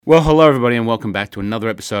Well, hello everybody and welcome back to another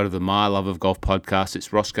episode of the My Love of Golf podcast.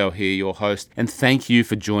 It's Roscoe here, your host, and thank you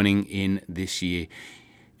for joining in this year.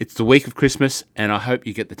 It's the week of Christmas and I hope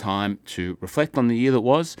you get the time to reflect on the year that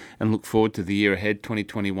was and look forward to the year ahead,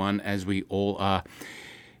 2021, as we all are.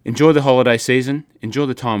 Enjoy the holiday season, enjoy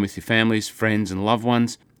the time with your families, friends and loved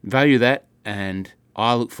ones. Value that, and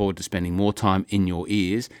I look forward to spending more time in your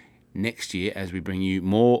ears next year as we bring you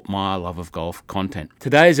more My Love of Golf content.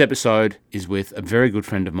 Today's episode is with a very good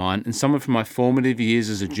friend of mine and someone from my formative years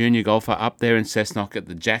as a junior golfer up there in Cessnock at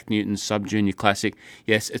the Jack Newton Sub-Junior Classic.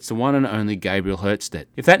 Yes, it's the one and only GABRIEL HJERTSTEDT.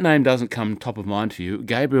 If that name doesn't come top of mind for you,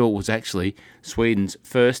 GABRIEL was actually Sweden's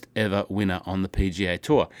first ever winner on the PGA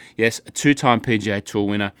Tour. Yes, a two-time PGA Tour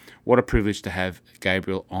winner. What a privilege to have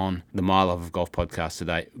GABRIEL on the My Love of Golf podcast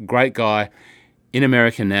today. Great guy. In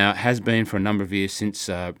America now, has been for a number of years since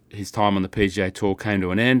his time on the PGA Tour came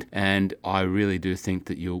to an end, and I really do think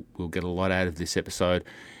that you'll get a lot out of this episode.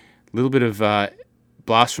 A little bit of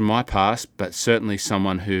blast from my past, but certainly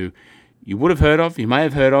someone who you would have heard of, you may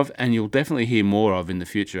have heard of, and you'll definitely hear more of in the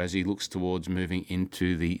future as he looks towards moving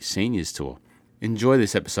into the Seniors Tour. Enjoy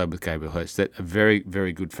this episode with GABRIEL HJERTSTEDT, a very,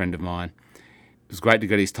 very good friend of mine. It was great to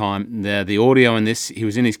get his time. The audio in this, he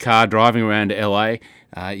was in his car driving around to LA.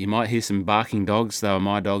 You might hear some barking dogs. They were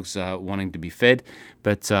my dogs wanting to be fed.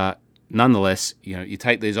 But nonetheless, you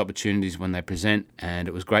take these opportunities when they present, and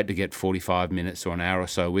it was great to get 45 minutes or an hour or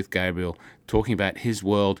so with GABRIEL talking about his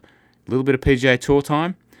world, a little bit of PGA Tour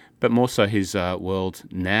time, but more so his world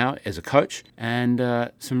now as a coach,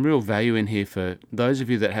 and some real value in here for those of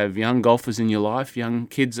you that have young golfers in your life, young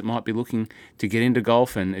kids that might be looking to get into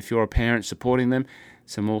golf, and if you're a parent supporting them,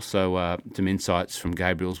 some insights from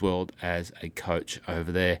GABRIEL's world as a coach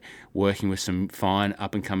over there, working with some fine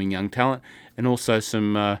up-and-coming young talent, and also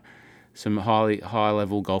some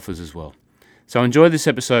high-level golfers as well. So enjoy this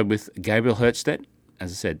episode with GABRIEL HJERTSTEDT.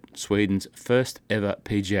 As I said, Sweden's first ever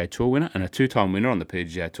PGA Tour winner and a two-time winner on the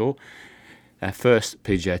PGA Tour. Our first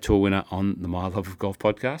PGA Tour winner on the My Love of Golf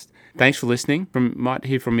podcast. Thanks for listening. Might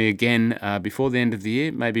hear from me again before the end of the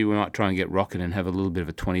year. Maybe we might try and get rocking and have a little bit of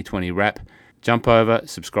a 2020 wrap. Jump over,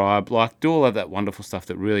 subscribe, do all of that wonderful stuff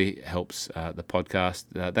that really helps the podcast.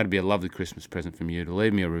 That'd be a lovely Christmas present from you to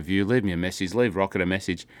leave me a review, leave me a message, leave Rocket a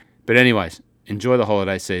message. But anyways, enjoy the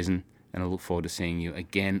holiday season. And I look forward to seeing you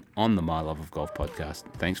again on the My Love of Golf podcast.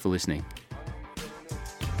 Thanks for listening.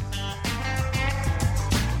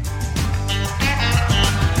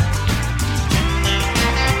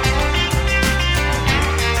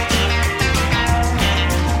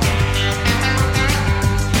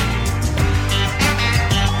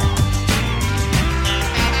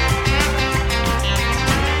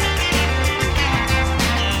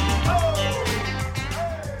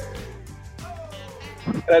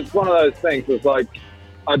 It's one of those things. It's like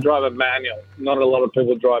I drive a manual. Not a lot of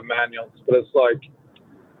people drive manuals, but it's like,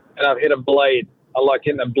 and I've hit a blade. I like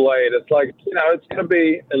hitting a blade. It's like, it's going to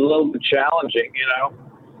be a little bit challenging,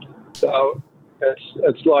 So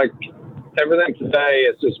it's like everything today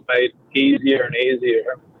is just made easier and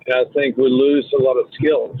easier. And I think we lose a lot of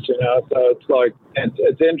skills, So it's like,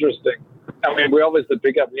 it's interesting. I mean, we obviously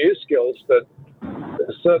pick up new skills, but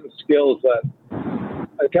there's certain skills that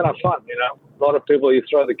are kind of fun, A lot of people, you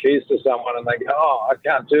throw the keys to someone and they go, oh, I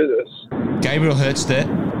can't do this. GABRIEL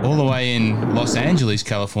HJERTSTEDT, all the way in Los Angeles,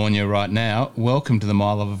 California right now. Welcome to the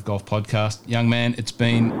My Love of Golf podcast. Young man, it's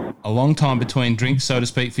been a long time between drinks, so to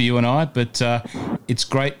speak, for you and I, but it's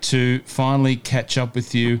great to finally catch up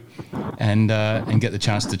with you and get the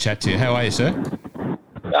chance to chat to you. How are you, sir?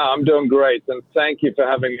 I'm doing great, and thank you for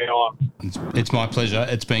having me on. It's my pleasure.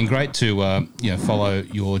 It's been great to follow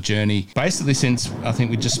your journey. Basically, since I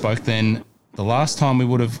think we just spoke then, the last time we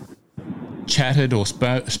would have chatted or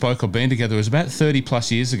spoke or been together was about 30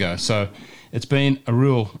 plus years ago. So it's been a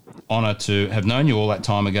real honour to have known you all that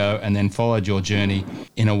time ago and then followed your journey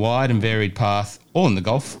in a wide and varied path, all in the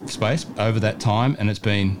golf space over that time. And it's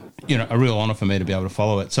been, a real honour for me to be able to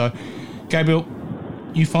follow it. So, GABRIEL,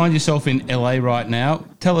 you find yourself in LA right now.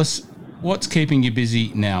 Tell us, what's keeping you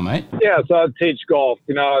busy now, mate? Yeah, so I teach golf.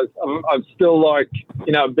 I'm still like,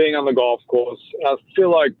 being on the golf course. I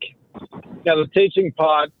feel like, the teaching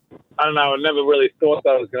part, I don't know, I never really thought that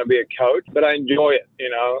I was going to be a coach, but I enjoy it.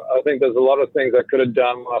 I think there's a lot of things I could have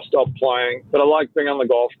done when I stopped playing, but I like being on the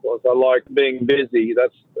golf course. I like being busy.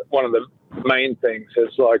 That's one of the main things.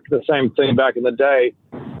 It's like the same thing back in the day.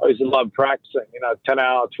 I used to love practicing.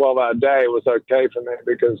 10-hour, 12-hour day was okay for me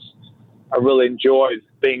because I really enjoyed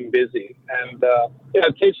being busy. And,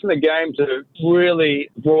 teaching the game to really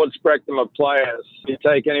broad spectrum of players. You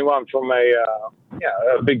take anyone from a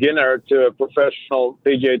beginner to a professional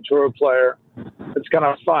PGA Tour player. it's kind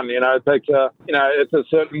of fun. It takes it's a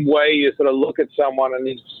certain way you sort of look at someone and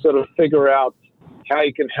you sort of figure out how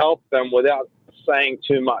you can help them without saying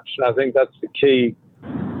too much. And I think that's the key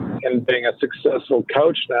in being a successful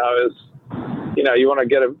coach now is, you want to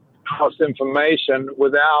get across information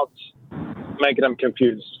without making them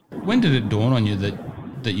confused. When did it dawn on you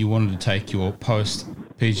that you wanted to take your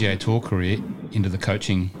post-PGA Tour career into the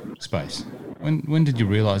coaching space? When did you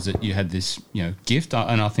realise that you had this, gift?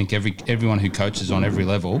 And I think everyone who coaches on every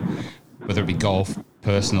level, whether it be golf,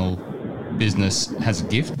 personal, business, has a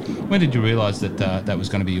gift. When did you realise that that was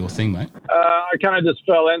going to be your thing, mate? I kind of just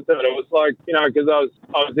fell into it. It was like, because I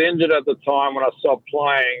was injured at the time when I stopped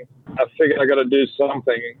playing. I figured I got to do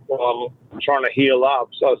something while I'm trying to heal up.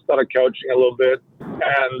 So I started coaching a little bit.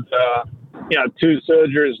 And, 2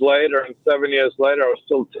 surgeries later and 7 years later, I was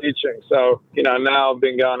still teaching. So, now I've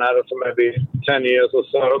been going at it for maybe 10 years or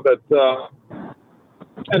so. But,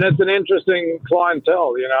 and it's an interesting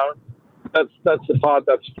clientele, That's the part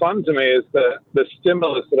that's fun to me is the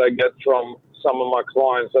stimulus that I get from some of my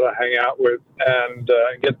clients that I hang out with and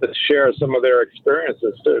get to share some of their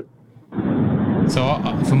experiences too. So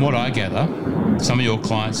from what I gather, some of your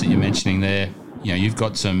clients that you're mentioning there, you've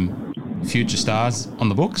got some future stars on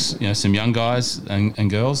the books, some young guys and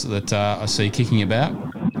girls that I see kicking about.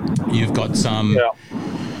 You've got some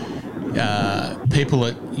people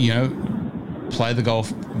that, play the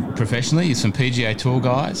golf professionally, some PGA Tour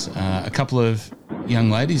guys, a couple of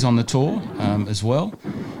young ladies on the tour as well.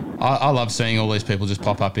 I love seeing all these people just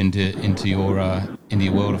pop up into your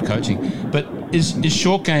world of coaching. But is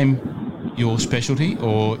short game your specialty,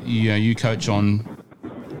 or you coach on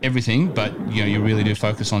everything, but you really do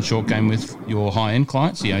focus on short game with your high end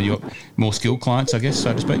clients, your more skilled clients, I guess,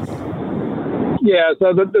 so to speak? Yeah,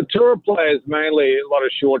 so the tour players mainly a lot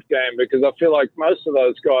of short game because I feel like most of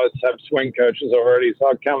those guys have swing coaches already. So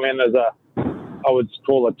I come in as I would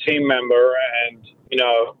call a team member and,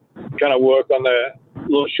 kind of work on the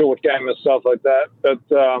little short game and stuff like that. But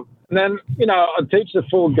then, I teach the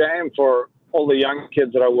full game for all the young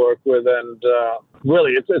kids that I work with. And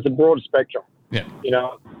really, it's a broad spectrum, yeah.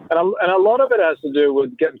 And a lot of it has to do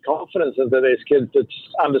with getting confidence into these kids to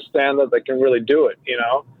understand that they can really do it,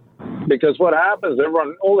 Because what happens,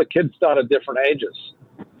 all the kids start at different ages.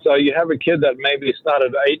 So you have a kid that maybe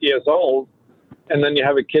started 8 years old, and then you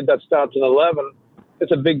have a kid that starts at 11.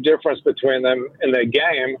 It's a big difference between them in their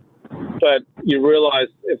game. But you realize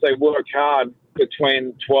if they work hard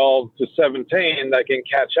between 12 to 17, they can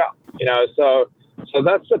catch up, So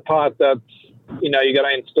that's the part that, you got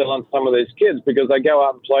to instill in some of these kids because they go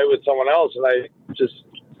out and play with someone else and they just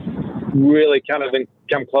really kind of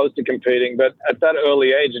come close to competing, but at that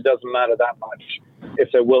early age, it doesn't matter that much if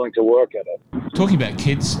they're willing to work at it. Talking about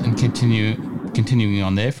kids and continuing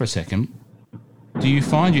on there for a second, do you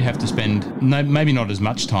find you have to spend, maybe not as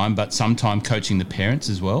much time, but some time coaching the parents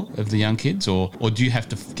as well of the young kids, or do you have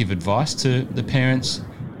to give advice to the parents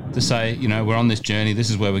to say, we're on this journey, this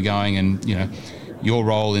is where we're going, and, your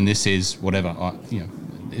role in this is whatever,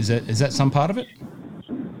 is that some part of it?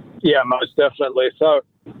 Yeah, most definitely. So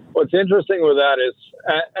what's interesting with that is,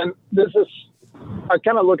 and this is, I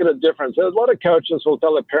kind of look at it different. So a lot of coaches will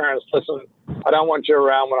tell their parents, listen, I don't want you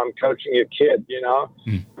around when I'm coaching your kid,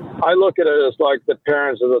 I look at it as like the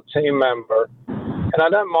parents as a team member, and I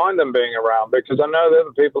don't mind them being around because I know they're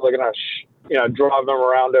the people that are going to, drive them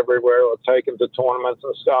around everywhere or take them to tournaments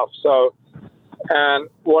and stuff. So, and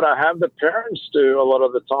what I have the parents do a lot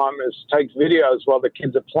of the time is take videos while the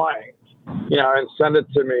kids are playing, and send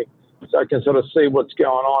it to me so I can sort of see what's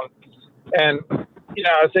going on. And,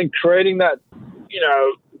 I think creating that,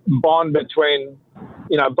 bond between,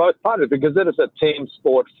 both parties, because it is a team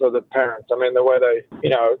sport for the parents. I mean, the way they,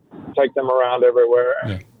 take them around everywhere,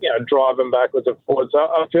 and, drive them backwards and forwards. So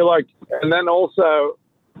I feel like, and then also,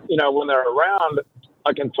 when they're around,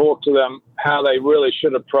 I can talk to them how they really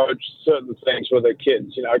should approach certain things with their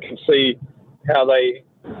kids. I can see how they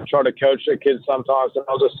try to coach their kids sometimes, and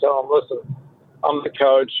I'll just tell them, listen, I'm the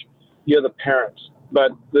coach, you're the parents,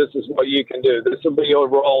 but this is what you can do. This will be your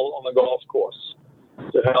role on the golf course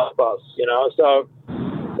to help us, So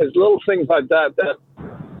there's little things like that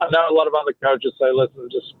I know a lot of other coaches say, listen,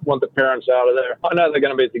 just want the parents out of there. I know they're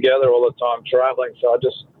going to be together all the time traveling, so I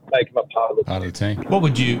just make them a part of the team. What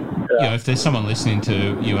would you, if there's someone listening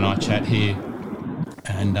to you and I chat here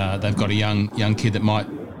and they've got a young kid that might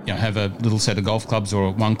have a little set of golf clubs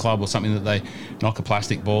or one club or something that they knock a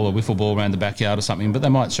plastic ball or wiffle ball around the backyard or something, but they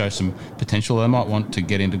might show some potential, they might want to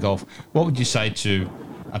get into golf. What would you say to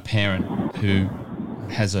a parent who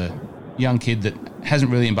has a young kid that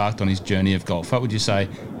hasn't really embarked on his journey of golf? What would you say?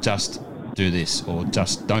 Just do this, or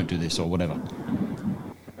just don't do this, or whatever?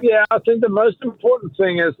 Yeah, I think the most important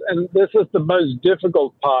thing is, and this is the most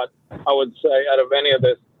difficult part, I would say, out of any of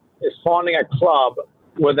this, is finding a club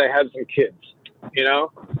where they have some kids, you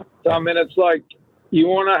know? So, I mean, it's like you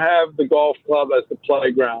want to have the golf club as the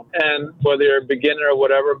playground, and whether you're a beginner or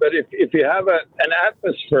whatever, but if you have an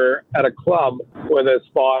atmosphere at a club where there's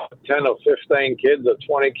 5, 10 or 15 kids or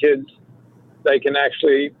 20 kids, they can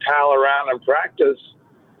actually pal around and practice,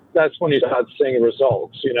 that's when you start seeing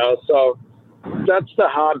results, you know? So that's the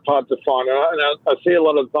hard part to find. And I see a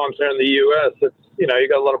lot of times here in the U.S., it's, you know, you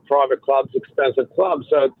got a lot of private clubs, expensive clubs,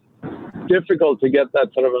 so it's difficult to get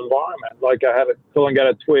that sort of environment. Like I had a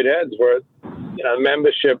Coolangatta Tweed Heads where, you know,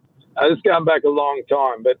 membership, this is going back a long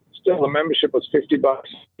time, but still the membership was $50 a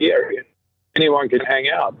year. Anyone could hang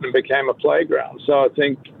out, and became a playground. So I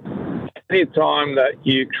think any time that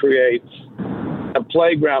you create a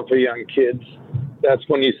playground for young kids, that's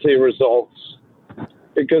when you see results,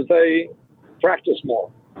 because they practice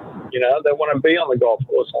more. You know, they want to be on the golf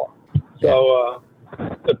course more. So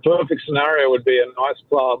the perfect scenario would be a nice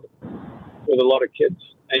club with a lot of kids,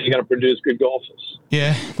 and you're going to produce good golfers.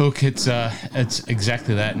 Yeah, look, it's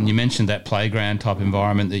exactly that. And you mentioned that playground type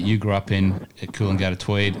environment that you grew up in at Coolangatta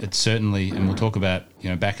Tweed. It's certainly, and we'll talk about, you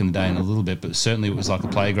know, back in the day in a little bit, but certainly it was like a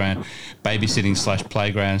playground, babysitting /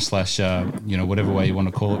 playground / you know, whatever way you want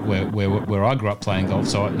to call it, where I grew up playing golf.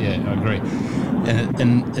 So I agree.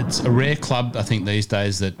 And it's a rare club, I think, these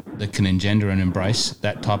days that can engender and embrace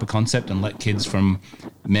that type of concept and let kids from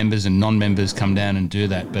members and non-members come down and do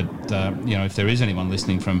that. But you know, if there is anyone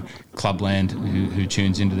listening from Clubland who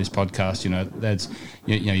tunes into this podcast, you know, that's,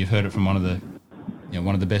 you know, you've heard it from one of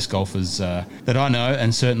the best golfers that I know,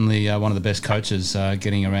 and certainly one of the best coaches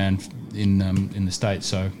getting around in the States.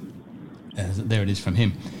 So there it is from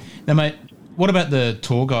him. Now, mate, what about the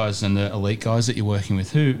tour guys and the elite guys that you're working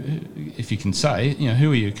with? Who, if you can say, you know,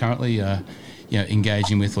 who are you currently you know,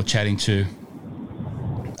 engaging with or chatting to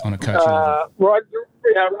on a coaching level? Right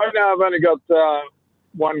now I've only got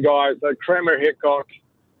one guy, so Kramer Hickok.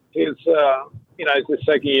 He's you know, he's his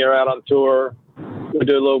second year out on tour. We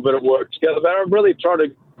do a little bit of work together, but I really try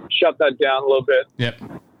to shut that down a little bit. Yep.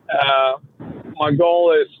 My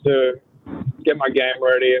goal is to get my game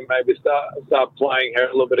ready and maybe start playing here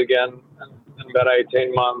a little bit again in about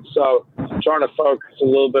 18 months. So I'm trying to focus a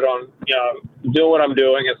little bit on, you know, doing what I'm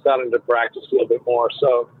doing and starting to practice a little bit more.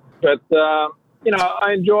 So, but, you know,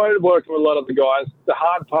 I enjoyed working with a lot of the guys. The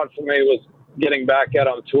hard part for me was getting back out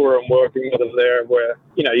on tour and working with them there where,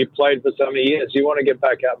 you know, you played for so many years. You want to get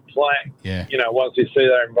back out and playing, yeah, you know, once you see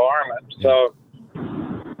their environment. Yeah. So,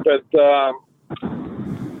 but,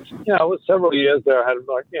 you know, with several years there, I had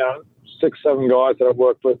like, you know, 6-7 guys that I've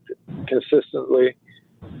worked with consistently.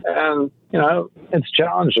 And, you know, it's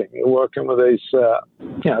challenging. You're working with these,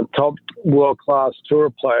 you know, top world-class tour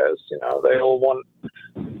players. You know, they all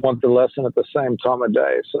want the lesson at the same time of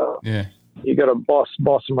day. So, yeah, you got to boss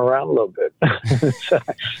them around a little bit.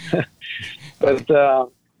 But,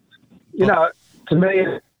 you know, to me,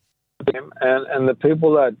 and the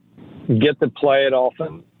people that get to play it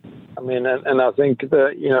often, I mean, and I think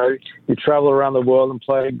that, you know, you travel around the world and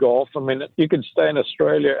play golf. I mean, you could stay in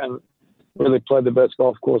Australia and really play the best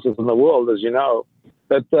golf courses in the world, as you know.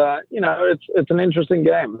 But, you know, it's an interesting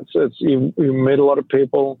game. It's you meet a lot of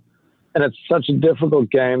people, and it's such a difficult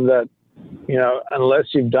game that, you know,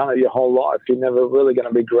 unless you've done it your whole life, you're never really going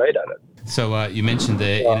to be great at it. So you mentioned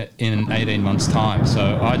there in 18 months' time.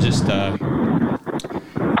 So I just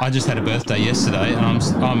had a birthday yesterday, and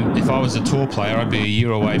I'm if I was a tour player, I'd be a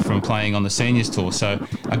year away from playing on the seniors tour. So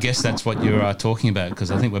I guess that's what you're talking about,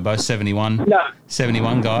 because I think we're both 71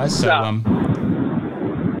 guys. So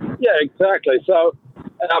yeah, exactly. So,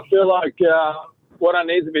 and I feel like what I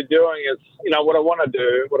need to be doing is, you know, what I want to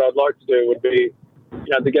do, what I'd like to do would be, you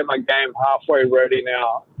know, to get my game halfway ready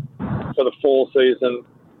now for the fall season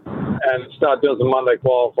and start doing some Monday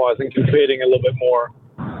qualifiers and competing a little bit more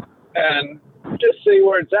and just see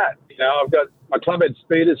where it's at. You know, I've got my clubhead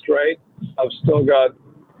speed is great. I've still got,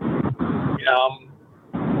 you know,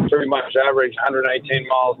 I'm pretty much average 118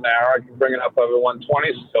 miles an hour. I can bring it up over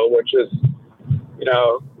 120 still, which is, you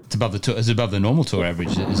know, it's above the normal tour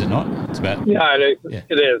average, is it not? It's about it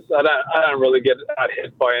is. I don't really get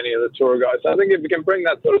hit by any of the tour guys. I think if you can bring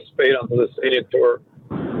that sort of speed onto the senior tour,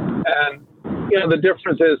 and you know the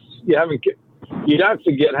difference is you don't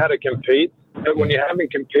forget how to compete. But when you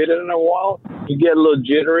haven't competed in a while, you get a little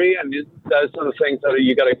jittery, and those sort of things that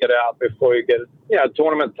you got to get out before you get it. Yeah,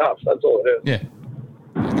 tournament tough. That's all it is. Yeah.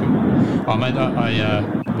 Oh, mate,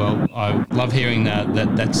 I love hearing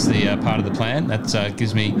that's the part of the plan. That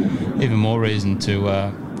gives me even more reason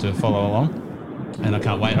to follow along. and I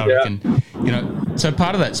can't wait. I reckon, so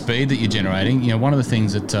part of that speed that you're generating, one of the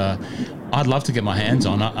things that I'd love to get my hands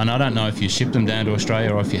on, and I don't know if you shipped them down to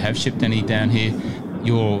Australia or if you have shipped any down here,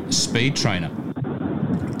 your speed trainer.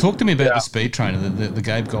 Talk to me about the speed trainer, the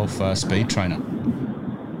Gabe Golf speed trainer.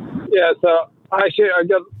 Yeah, so actually I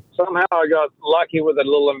got lucky with a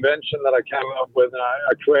little invention that I came up with, and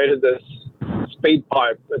I created this speed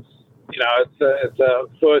pipe. It's a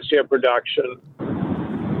first year production,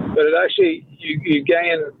 but it actually you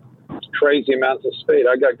gain crazy amounts of speed.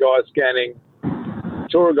 I got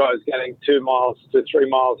tour guys getting 2 miles to 3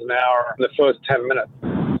 miles an hour in the first 10 minutes.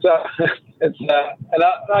 So it's and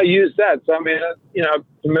I use that. So I mean,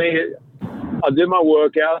 to me, I do my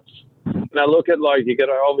workouts, and I look at you got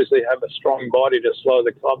to obviously have a strong body to slow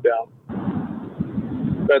the club down.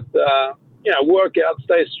 But work out,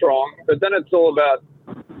 stay strong. But then it's all about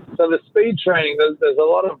the speed training. There's a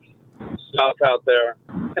lot of stuff out there,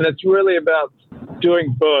 and it's really about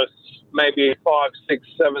doing bursts, maybe 5, 6,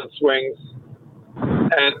 7 swings.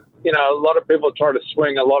 And a lot of people try to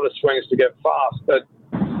swing a lot of swings to get fast, but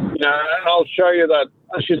and I'll show you that.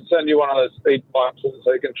 I should send you one of those speed pipes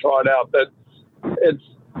so you can try it out. But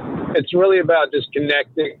it's really about just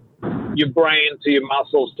connecting your brain to your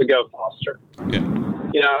muscles to go faster. Yeah.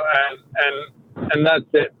 And that's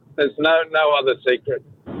it. There's no other secret.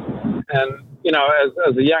 And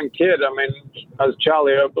as a young kid, I mean, as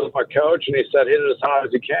Charlie Earp was my coach, and he said, hit it as hard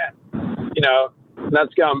as you can. And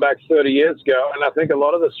that's going back 30 years ago. And I think a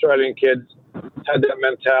lot of Australian kids had that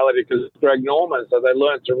mentality because of Greg Norman, so they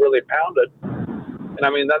learned to really pound it. And I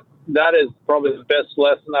mean, that is probably the best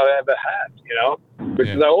lesson I've ever had,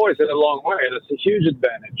 because I always hit a long way, and it's a huge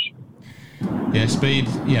advantage. Yeah, speed.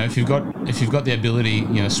 If you've got the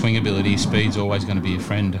ability, swing ability, speed's always going to be a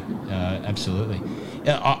friend. Absolutely.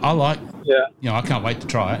 Yeah, I like. Yeah. I can't wait to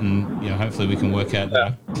try it, and hopefully we can work out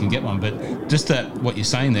that I can get one. But just what you're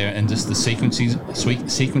saying there, and just the sequencing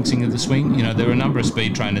of the swing. There are a number of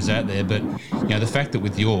speed trainers out there, but the fact that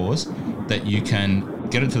with yours that you can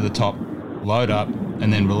get it to the top, load up,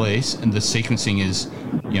 and then release, and the sequencing is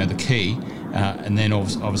the key. And then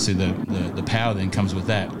obviously the power then comes with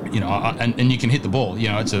that, and you can hit the ball.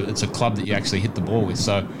 It's a club that you actually hit the ball with.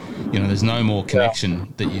 So, there's no more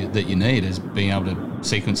connection that you need as being able to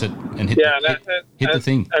sequence it and hit the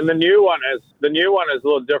thing. And the new one is a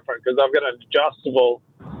little different because I've got an adjustable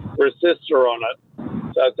resistor on it.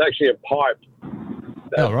 So it's actually a pipe.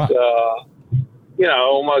 That's, right.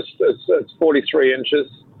 Almost it's 43 inches.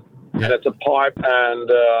 Yeah. And it's a pipe, and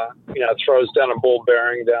it throws down a ball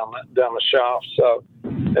bearing down the shaft. So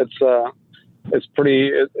it's pretty.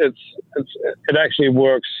 It actually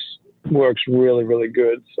works really, really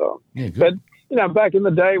good. So, yeah, good. But back in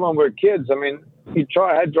the day when we were kids, I mean,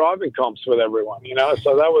 I had driving comps with everyone.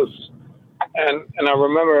 So that was, and I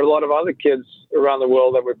remember a lot of other kids around the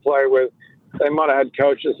world that we play with. They might have had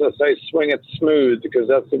coaches that say swing it smooth because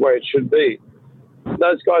that's the way it should be.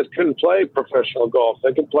 Those guys couldn't play professional golf.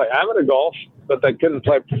 They could play amateur golf, but they couldn't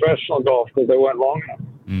play professional golf because they weren't long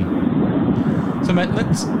enough. So, mate,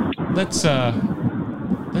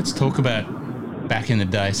 let's talk about back in the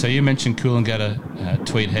day. So you mentioned Coolangatta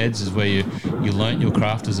Tweed Heads is where you learnt your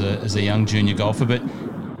craft as a young junior golfer, but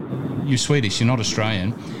you're Swedish. You're not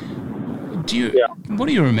Australian. What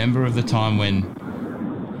do you remember of the time when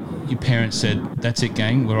your parents said, "That's it,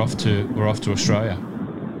 gang. We're off to Australia"?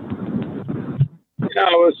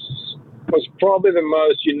 It was probably the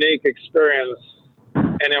most unique experience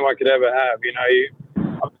anyone could ever have.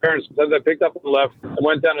 My parents said they picked up and left and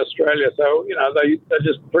went down to Australia. So, they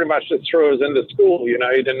just pretty much just threw us into school. You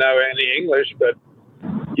didn't know any English, but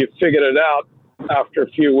you figured it out after a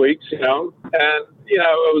few weeks, And,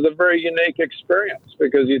 it was a very unique experience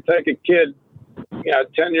because you take a kid, a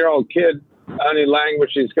 10-year-old kid, only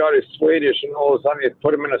language he's got is Swedish, and all of a sudden you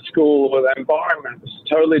put him in a school with an environment that's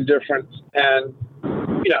totally different. And,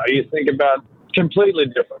 you think about completely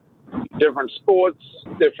different sports,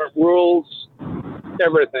 different rules,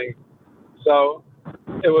 everything. So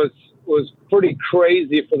it was pretty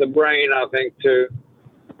crazy for the brain, I think, to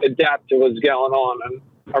adapt to what's going on. And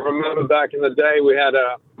I remember back in the day we had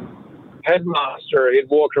a headmaster. He'd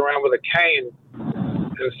walk around with a cane,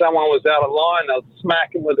 and if someone was out of line, they'd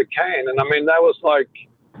smack him with a cane. And I mean, that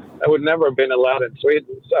would never have been allowed in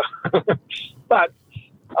Sweden. So, but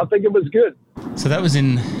I think it was good. So that was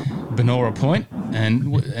in Benora Point, and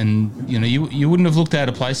you wouldn't have looked out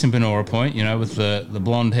of place in Benora Point, with the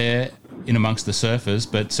blonde hair in amongst the surfers,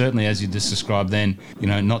 but certainly as you just described then,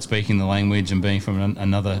 not speaking the language and being from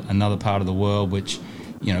another part of the world, which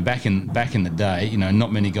back in the day,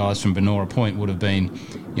 not many guys from Benora Point would have been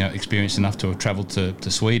experienced enough to have travelled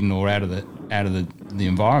to Sweden or out of out of the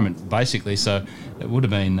environment, basically. So it would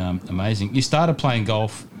have been amazing. You started playing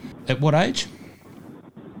golf at what age?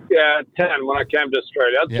 Yeah, at 10 when I came to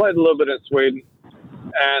Australia. I played a little bit in Sweden.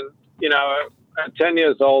 And, at 10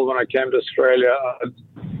 years old when I came to Australia,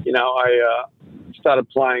 I started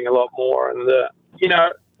playing a lot more. And,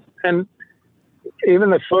 and even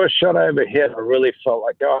the first shot I ever hit, I really felt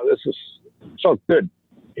like, felt good,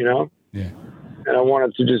 Yeah. And I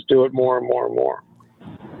wanted to just do it more and more and more.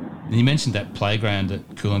 And you mentioned that playground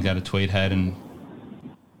that Coolangatta Tweed had, and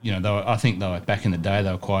I think they were back in the day.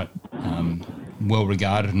 They were quite well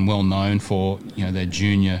regarded and well known for their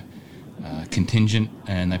junior contingent,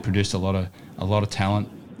 and they produced a lot of talent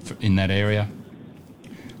in that area.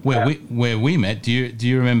 Where we met, do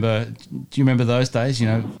you remember those days?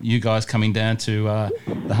 You guys coming down to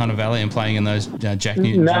the Hunter Valley and playing in those Jack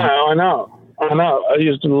Newton. No, I know. I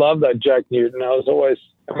used to love that Jack Newton.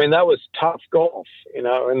 That was tough golf, in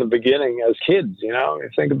the beginning as kids, you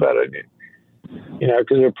think about it, because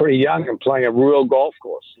we were pretty young and playing a real golf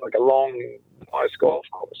course, like a long, nice golf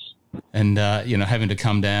course. And, having to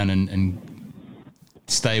come down and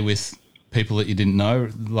stay with people that you didn't know,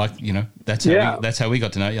 that's how we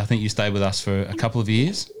got to know you. I think you stayed with us for a couple of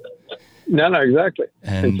years. No, exactly.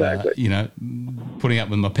 And, exactly. Putting up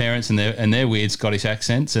with my parents and their weird Scottish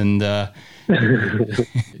accents. And do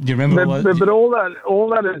you remember? But all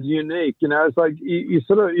that is unique. It's like you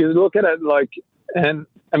look at it like,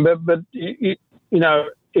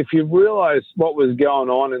 if you realize what was going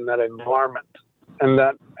on in that environment and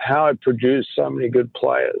that how it produced so many good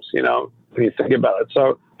players, when you think about it.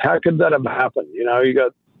 So how could that have happened? You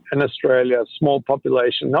got in Australia, a small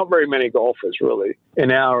population, not very many golfers really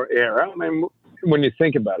in our era. When you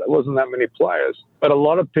think about it, wasn't that many players, but a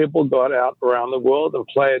lot of people got out around the world and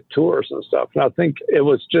play at tours and stuff. And I think it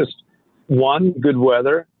was just 1, good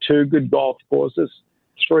weather, 2, good golf courses,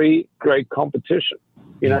 3, great competition.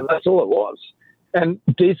 That's all it was. And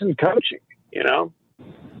decent coaching,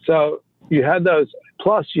 So you had those,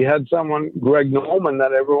 plus you had someone, Greg Norman,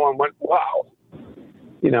 that everyone went, wow,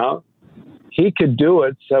 he could do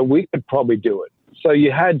it, so we could probably do it. So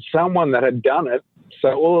you had someone that had done it.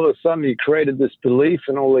 So all of a sudden you created this belief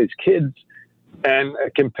in all these kids and a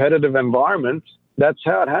competitive environment. That's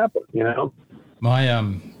how it happened,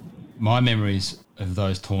 My memories of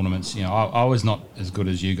those tournaments, I was not as good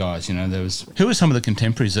as you guys. Who were some of the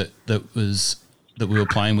contemporaries that we were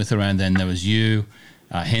playing with around then? There was you,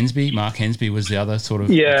 Mark Hensby was the other sort of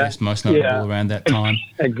most notable around that time.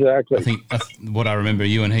 Exactly. I think what I remember,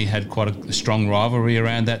 you and he had quite a strong rivalry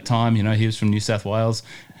around that time. He was from New South Wales.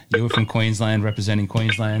 You were from Queensland, representing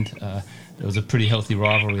Queensland. There was a pretty healthy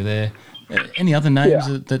rivalry there. Any other names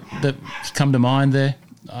that come to mind there?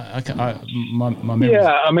 My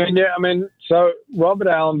memory. So Robert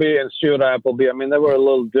Allenby and Stuart Appleby. They were a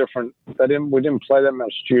little different. We didn't play that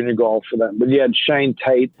much junior golf for them. But you had Shane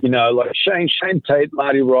Tate. Like Shane Tate,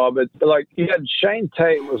 Marty Roberts. But you had Shane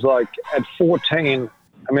Tate was like at 14.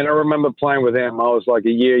 I remember playing with him. I was like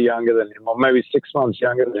a year younger than him, or maybe 6 months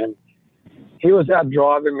younger than him. He was out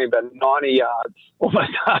driving me about 90 yards,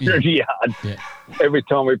 almost 100 yards every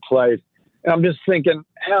time we played. And I'm just thinking,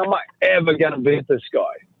 how am I ever going to beat this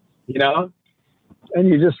guy? And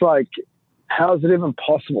you're just like, how is it even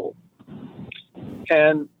possible?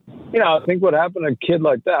 And, I think what happened to a kid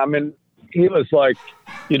like that, he was like,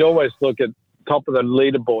 you'd always look at top of the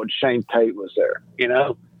leaderboard, Shane Tate was there,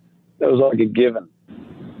 That was like a given.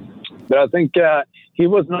 But I think he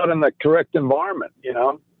was not in the correct environment,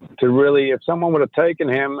 to really, if someone would have taken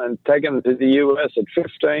him and taken him to the US at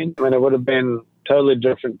 15, it would have been a totally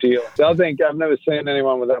different deal. So I think I've never seen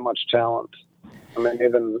anyone with that much talent.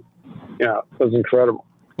 It was incredible.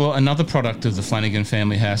 Well, another product of the Flanagan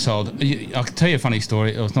family household, I can tell you a funny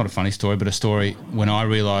story. It was not a funny story, but a story when I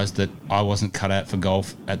realised that I wasn't cut out for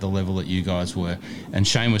golf at the level that you guys were. And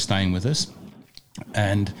Shane was staying with us.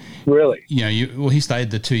 And really, he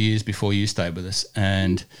stayed the 2 years before you stayed with us,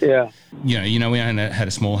 and we only had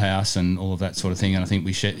a small house and all of that sort of thing. And I think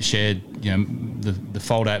we shared, the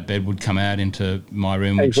fold-out bed would come out into my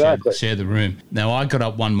room. Exactly. We'd share the room. Now I got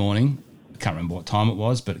up one morning, I can't remember what time it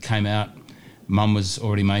was, but it came out. Mum was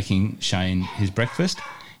already making Shane his breakfast.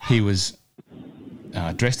 He was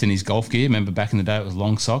dressed in his golf gear. Remember back in the day it was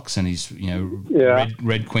long socks and his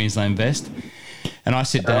red Queensland vest. And I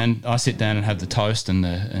sit down and have the toast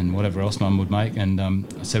and whatever else Mum would make. And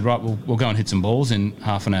I said, right, we'll go and hit some balls in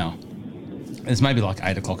half an hour. It's maybe like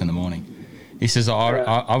 8 o'clock in the morning. He says, I've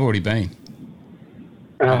already been.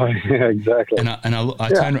 Oh, yeah, exactly. And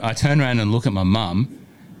I turn around and look at my mum.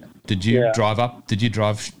 Did you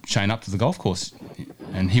drive Shane up to the golf course?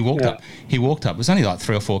 And he walked up. He walked up. It was only like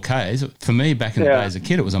 3 or 4 Ks. For me, back in the day as a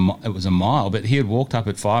kid, it was a mile. But he had walked up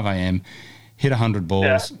at 5 a.m., hit 100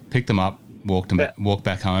 balls, picked them up, walked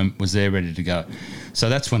back home, was there ready to go. So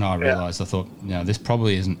that's when I realised. I thought, this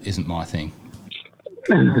probably isn't my thing.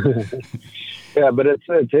 Yeah, but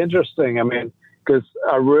it's interesting. I mean, because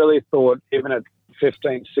I really thought even at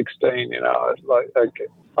 15, 16, like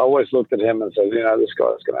I always looked at him and said, this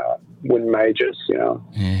guy's going to win majors, Yeah,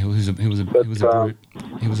 he was a brute.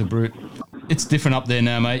 He was a brute. It's different up there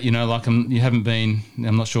now, mate. Like you haven't been.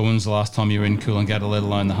 I'm not sure when's the last time you were in Coolangatta, let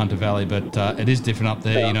alone the Hunter Valley, but it is different up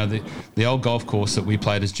there. Yeah. The old golf course that we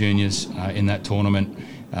played as juniors in that tournament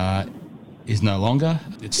is no longer.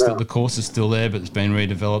 It's still, the course is still there, but it's been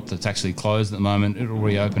redeveloped. It's actually closed at the moment. It'll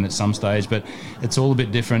reopen at some stage, but it's all a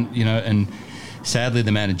bit different, and sadly the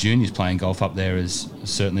amount of juniors playing golf up there is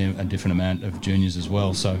certainly a different amount of juniors as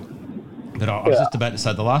well. So, but I was just about to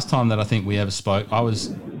say, the last time that I think we ever spoke, I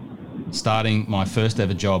was starting my first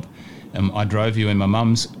ever job, and I drove you in my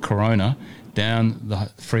mum's Corona down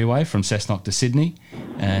the freeway from Cessnock to Sydney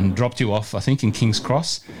and dropped you off, I think, in King's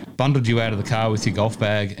Cross, bundled you out of the car with your golf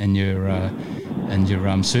bag and your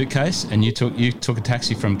suitcase, and you took a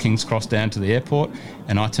taxi from King's Cross down to the airport,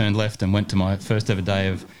 and I turned left and went to my first ever day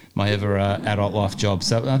of my ever adult life job.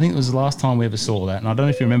 So I think it was the last time we ever saw that, and I don't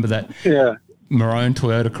know if you remember that maroon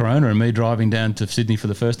Toyota Corona and me driving down to Sydney for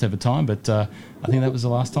the first ever time, but I think that was the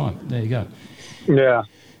last time. There you go. Yeah.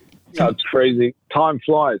 That's crazy. Time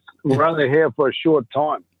flies. We're only here for a short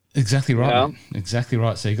time. Exactly right. Exactly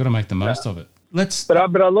right. So you've got to make the most of it. But I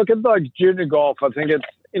look at like junior golf. I think it's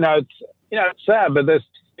sad, but there's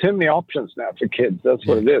too many options now for kids. That's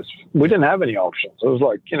what it is. We didn't have any options. It was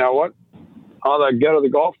like, you know what? Either go to the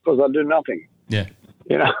golf because I do nothing. Yeah.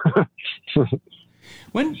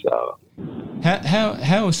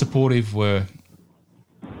 How supportive were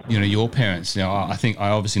your parents? I think I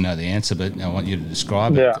obviously know the answer, but I want you to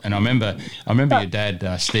describe it. And I remember your dad,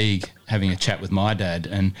 Stieg, having a chat with my dad,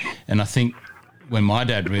 and I think when my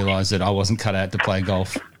dad realised that I wasn't cut out to play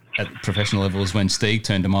golf at professional levels, when Stieg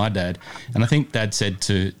turned to my dad, and I think Dad said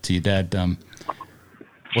to your dad,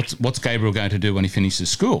 "What's Gabriel going to do when he finishes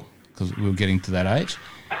school?" Because we were getting to that age,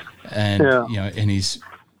 and in his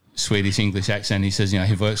Swedish English accent, he says,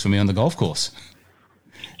 he works for me on the golf course.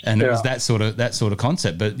 And it was that sort of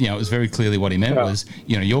concept, but it was very clearly what he meant was,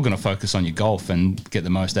 you're going to focus on your golf and get the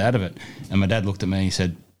most out of it. And my dad looked at me and he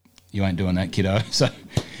said, "You ain't doing that, kiddo." So,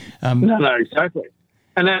 no, exactly.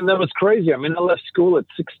 And then that was crazy. I mean, I left school at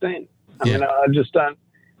 16. I mean, I just don't.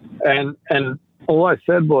 And all I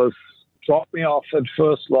said was, drop me off at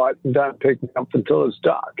first light and don't pick me up until it's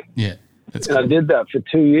dark. Yeah, and I did that for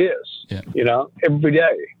 2 years. Yeah. Every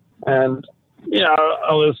day, and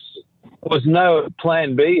was no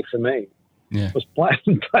plan B for me. Yeah. It was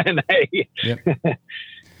plan A. Yep.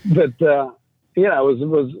 But, it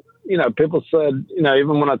was people said,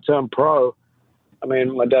 even when I turned pro, I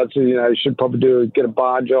mean, my dad said, you should probably get a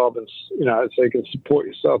bar job and, so you can support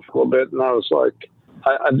yourself a little bit. And I was like,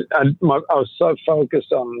 I was so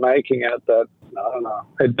focused on making it that, I don't know,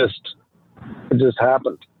 it just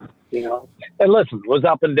happened, And listen, it was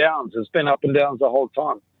up and downs. It's been up and downs the whole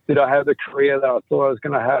time. Did I have the career that I thought I was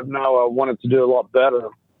going to have? No, I wanted to do a lot better.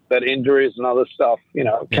 That injuries and other stuff,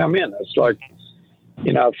 come in. It's like,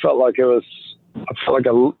 I felt like I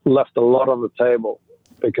left a lot on the table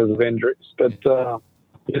because of injuries. But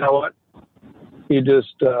you know what? You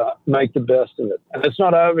just make the best of it, and it's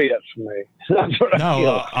not over yet for me. That's what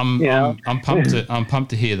I'm pumped. I'm pumped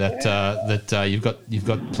to hear that you've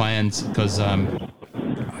got plans because I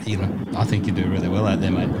think you do really well out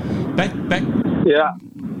there, mate. Back. Yeah.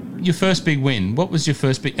 Your first big win. What was your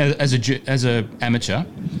first big as a amateur?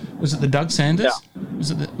 Was it the Doug Sanders?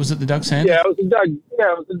 Yeah. Was it the Doug Sanders? Yeah, it was the Doug.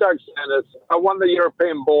 Yeah, it was the Doug Sanders. I won the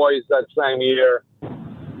European Boys that same year,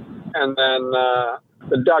 and then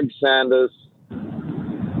the Doug Sanders,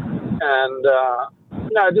 and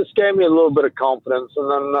it just gave me a little bit of confidence.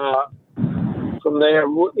 And then from there,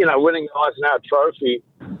 winning the Eisenhower Trophy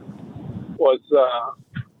was.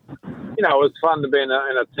 It was fun to be in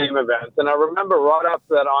a team event. And I remember right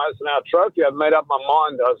after that Eisenhower Trophy, I made up my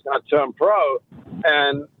mind that I was going to turn pro.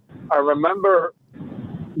 And I remember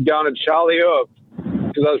going to Charlie Earp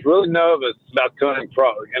because I was really nervous about turning pro.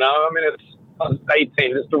 I was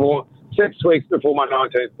 18, just 6 weeks before my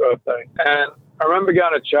 19th birthday. And I remember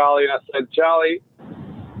going to Charlie and I said, "Charlie,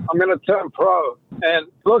 I'm going to turn pro." And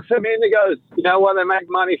he looks at me and he goes, "You know why they make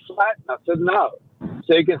money flat?" And I said, "No,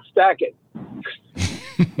 so you can stack it."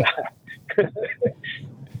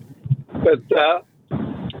 But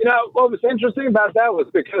what was interesting about that was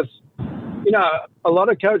because a lot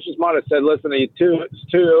of coaches might have said, "Listen, it's too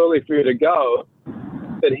early for you to go,"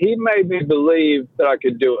 that he made me believe that I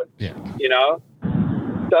could do it. Yeah. You know,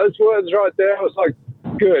 those words right there, I was like,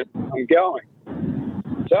 good, I'm going.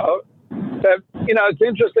 So, that, you know, it's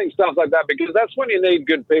interesting stuff like that, because that's when you need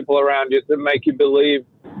good people around you to make you believe.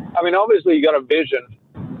 I mean, obviously you got a vision,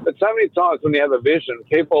 but so many times when you have a vision,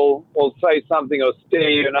 people will say something or steer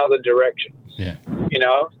you in other directions. Yeah. You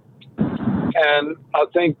know, and I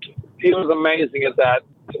think he was amazing at that,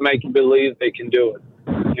 to make you believe they can do it.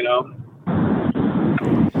 You know.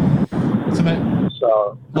 So, mate,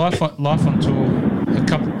 so life on tour, a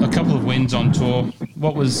couple of wins on tour.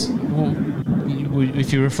 What was,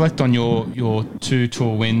 if you reflect on your 2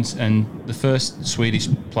 tour wins and the first Swedish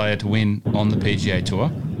player to win on the PGA Tour?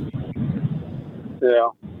 Yeah.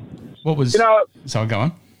 What was? You know. So go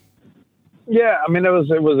on. Yeah, I mean, it was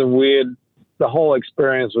a weird. The whole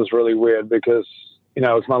experience was really weird, because you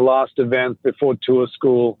know, it was my last event before tour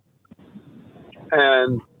school,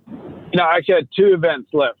 and you know, I actually had 2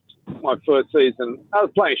 events left my first season. I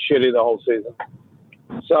was playing shitty the whole season.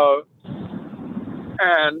 So,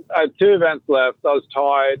 and I had 2 events left. I was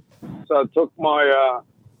tired. So I took my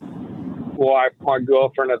wife, my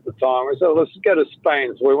girlfriend at the time. We said, let's go to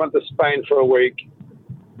Spain. So we went to Spain for a week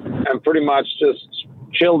and pretty much just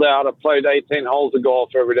chilled out. I played 18 holes of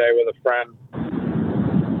golf every day with a friend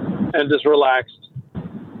and just relaxed.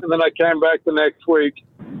 And then I came back the next week,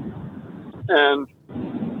 and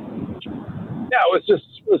yeah, it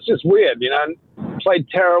was just weird, you know. Played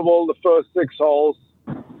terrible the first 6 holes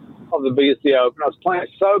of the BC Open. I was playing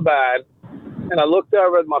so bad, and I looked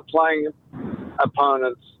over at my playing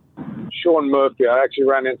opponents, Sean Murphy. I actually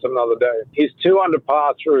ran into him the other day. He's 2 under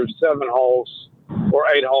par through 7 holes or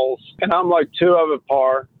 8 holes, and I'm like 2 over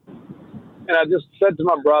par. And I just said to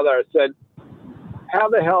my brother, I said, how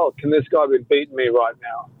the hell can this guy be beating me right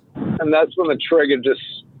now? And that's when the trigger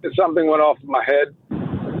something went off in my head,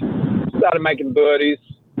 started making birdies,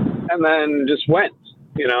 and then just went,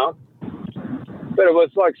 you know. But it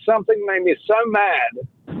was like something made me so mad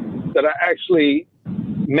that I actually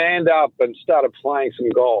manned up and started playing some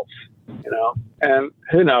golf, you know. And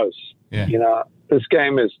who knows? Yeah. You know, this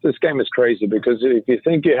game is crazy, because if you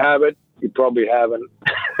think you have it, you probably haven't.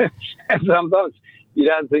 And sometimes you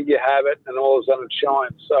don't think you have it, and all of a sudden it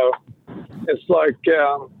shines. So it's like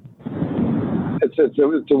it's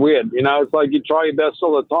a weird, you know. It's like you try your best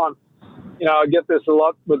all the time. You know, I get this a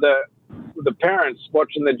lot with the parents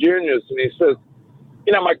watching the juniors, and he says,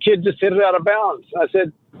 you know, my kid just hit it out of bounds. I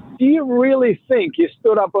said, do you really think you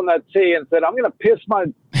stood up on that tee and said, I'm going to piss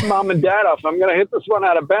my mom and dad off, I'm going to hit this one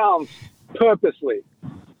out of bounds purposely?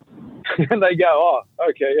 And they go, oh,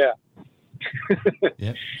 okay, yeah.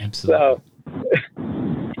 Yep, absolutely. But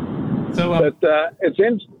go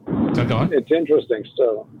on. It's interesting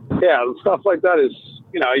still. Yeah, stuff like that is,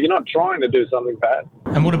 you know, you're not trying to do something bad.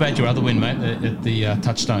 And what about your other win, mate, at the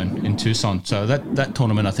Touchstone in Tucson? So that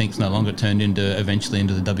tournament, I think, is no longer turned eventually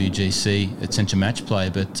into the WGC at Centre Match Play,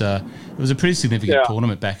 but it was a pretty significant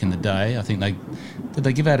tournament back in the day. I think did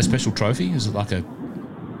they give out a special trophy? Is it like a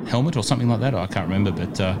helmet or something like that? I can't remember,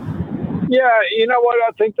 but yeah, you know what?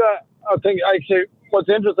 I think actually what's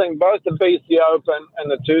interesting, both the BC Open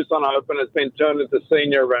and the Tucson Open has been turned into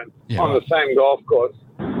senior events on the same golf course.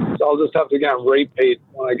 So I'll just have to go and repeat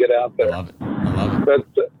when I get out there. I love it.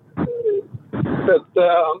 But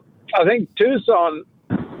I think Tucson,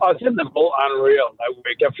 I was hitting the ball unreal that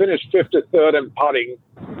week. I finished 53rd in putting,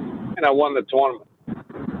 and I won the tournament.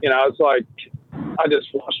 You know, it's like I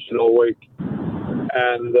just flushed it all week.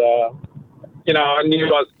 And, you know, I knew I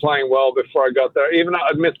was playing well before I got there. Even though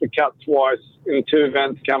I'd missed the cut twice in 2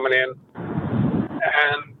 events coming in.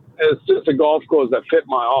 And it's just a golf course that fit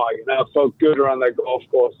my eye. You know, I felt good around that golf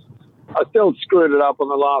course. I still screwed it up on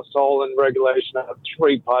the last hole in regulation. I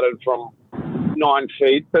 3-putted from 9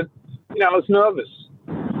 feet. But, you know, I was nervous.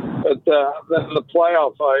 But then in the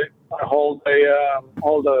playoff, I hold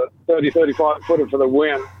a 30, 35-footer for the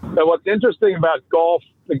win. But what's interesting about golf,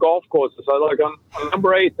 the golf courses, I like on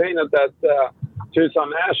number 18 at that Tucson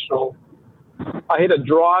National, I hit a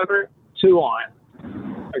driver 2-iron,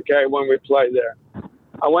 okay, when we played there.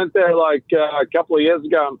 I went there like a couple of years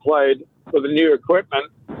ago and played with the new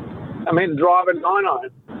equipment. I mean, driver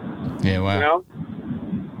 9-iron. Yeah, wow. You know?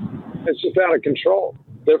 It's just out of control.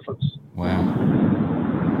 Difference. Wow.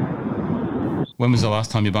 When was the last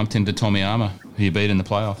time you bumped into Tommy Armour, who you beat in the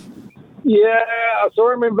playoff? Yeah, I saw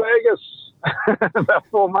him in Vegas about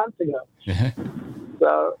 4 months ago. Yeah.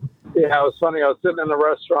 So, yeah, it was funny. I was sitting in the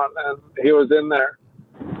restaurant and he was in there.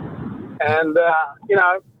 And, you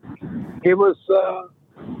know, he was, I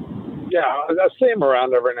see him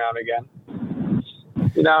around every now and again.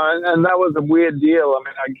 You know, and that was a weird deal. I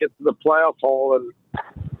mean, I get to the playoff hole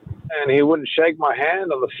and he wouldn't shake my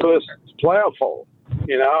hand on the first playoff hole.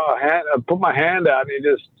 You know, I put my hand out, and he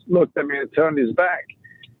just looked at me and turned his back.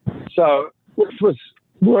 So, which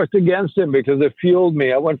worked against him because it fueled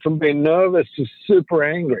me. I went from being nervous to super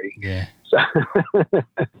angry. Yeah. So,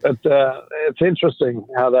 but it's interesting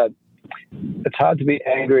how it's hard to be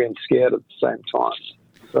angry and scared at the same time.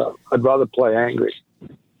 So I'd rather play angry.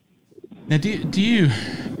 Now, do you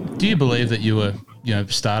believe that you were,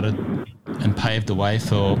 started and paved the way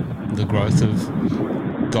for the growth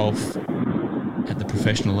of golf at the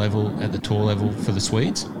professional level, at the tour level for the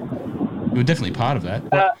Swedes? You were definitely part of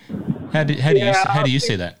that. How do you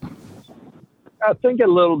see that? I think a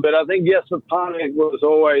little bit. I think Jesper Panik was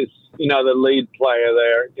always, the lead player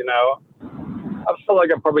there. I feel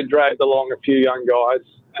like I probably dragged along a few young guys,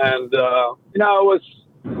 and it was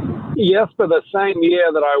Jesper the same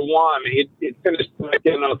year that I won. He'd finished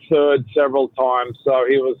second or third several times, so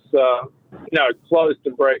he was close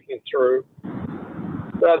to breaking through.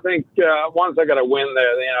 But I think once I got a win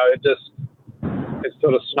there, it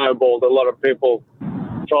sort of snowballed. A lot of people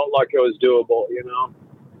felt like it was doable,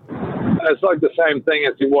 And it's like the same thing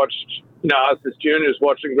as you watched, us as juniors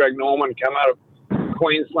watching Greg Norman come out of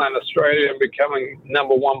Queensland, Australia, and becoming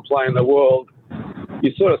number one player in the world.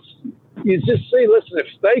 You just see, listen, if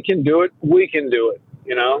they can do it, we can do it,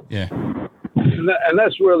 Yeah. And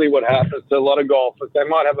that's really what happens to a lot of golfers. They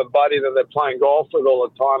might have a buddy that they're playing golf with all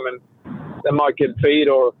the time, and they might get beat,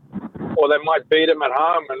 or they might beat him at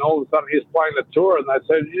home, and all of a sudden he's playing the tour, and they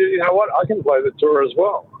say, you know what, I can play the tour as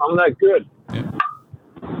well. I'm that good. Yeah.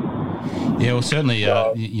 Yeah, well, certainly,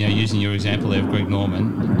 using your example there of Greg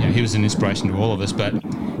Norman, he was an inspiration to all of us. But,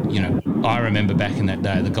 I remember back in that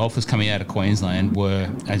day, the golfers coming out of Queensland were,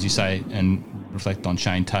 as you say, and reflect on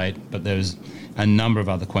Shane Tate, but there was a number of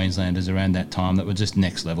other Queenslanders around that time that were just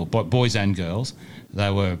next level, boys and girls. They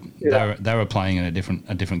were playing in a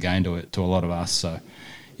different game to a lot of us. So,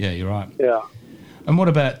 yeah, you're right. Yeah. And what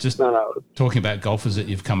about just talking about golfers that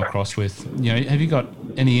you've come across with? Have you got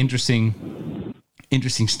any interesting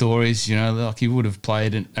stories? Like you would have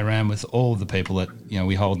played around with all of the people that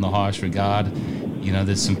we hold in the highest regard.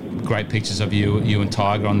 There's some great pictures of you and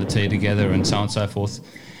Tiger on the tee together, and so on and so forth.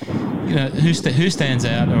 Who stands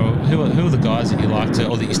out, or who are the guys that you like to,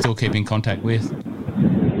 or that you still keep in contact with?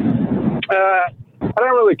 I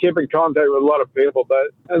don't really keep in contact with a lot of people,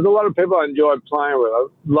 but there's a lot of people I enjoy playing with. I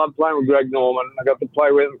love playing with Greg Norman. I got to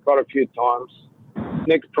play with him quite a few times.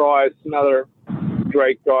 Nick Price, another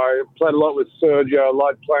great guy. Played a lot with Sergio. I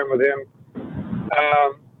like playing with him.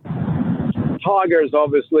 Tiger is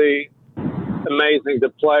obviously amazing to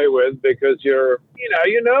play with because you're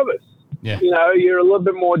nervous. Yeah. You're a little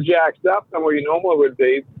bit more jacked up than what you normally would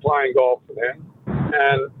be playing golf with him.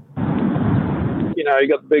 And, you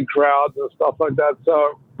got the big crowds and stuff like that.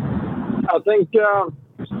 So I think,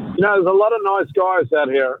 there's a lot of nice guys out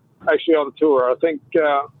here actually on tour. I think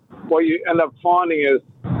what you end up finding is,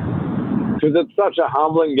 because it's such a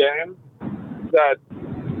humbling game, that,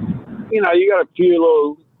 you got a few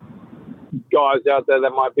little guys out there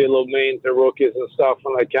that might be a little mean to rookies and stuff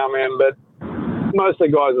when they come in, but most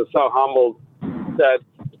of the guys are so humbled that,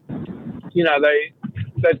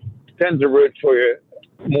 they tend to root for you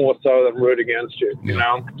more so than root against you,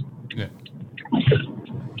 Yeah.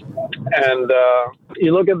 And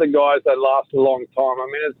you look at the guys that last a long time. I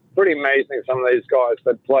mean, it's pretty amazing, some of these guys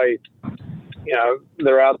that play,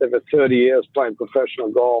 they're out there for 30 years playing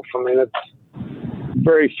professional golf. I mean, it's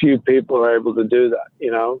very few people are able to do that,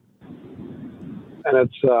 And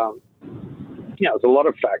it's, it's a lot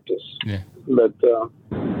of factors. Yeah. But,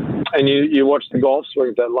 and you watch the golf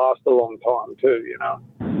swings that last a long time too,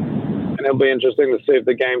 And it'll be interesting to see if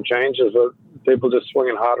the game changes with people just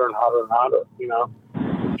swinging harder and harder and harder,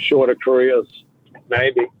 Shorter careers,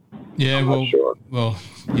 maybe. Yeah, I'm not sure. Well,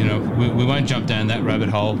 we won't jump down that rabbit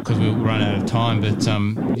hole because we'll run out of time. But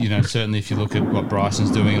certainly if you look at what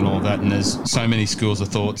Bryson's doing and all that, and there's so many schools of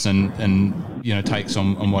thoughts and takes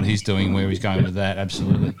on what he's doing, where he's going with that,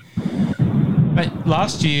 absolutely. Mate,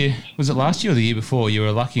 last year or the year before, you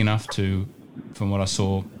were lucky enough to, from what I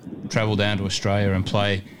saw, travel down to Australia and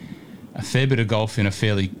play a fair bit of golf in a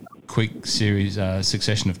fairly quick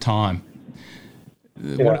succession of time.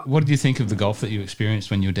 Yeah. What did you think of the golf that you experienced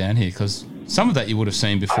when you were down here? Because some of that you would have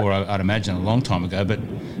seen before, I'd imagine, a long time ago,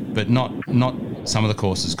 but not some of the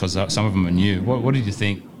courses, because some of them are new. What did you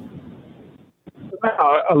think?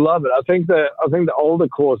 I love it. I think the older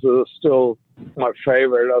courses are still my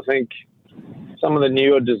favorite. I think some of the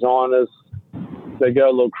newer designers, they go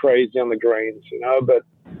a little crazy on the greens, but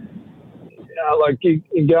like you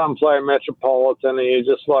go and play a Metropolitan and you're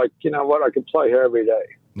just like, what, I could play here every day,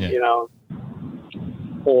 Yeah.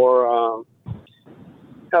 Or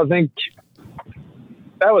I think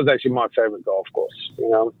that was actually my favorite golf course,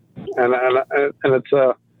 and it's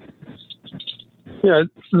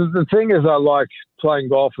the thing is I like playing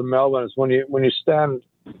golf in Melbourne is when you stand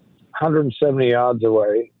 170 yards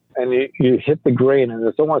away and you hit the green and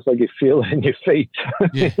it's almost like you feel it in your feet.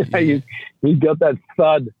 Yeah, You got that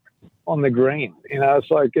thud on the green.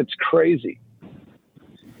 It's like it's crazy.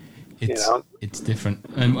 It's different.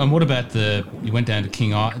 And what about you went down to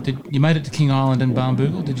King Island? You made it to King Island and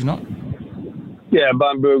Barnbougle, did you not? Yeah,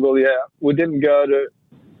 Barnbougle, yeah. We didn't go to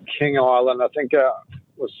King Island. I think it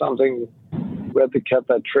was something, we had to cut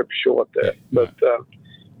that trip short there. Yeah,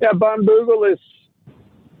 but, Barnbougle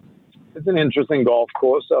it's an interesting golf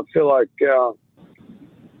course. I feel like,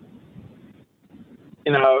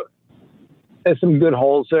 there's some good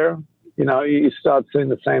holes there. You start seeing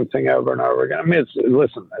the same thing over and over again. I mean,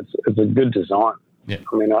 it's a good design. Yeah.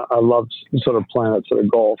 I mean, I love sort of playing that sort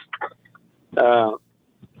of golf.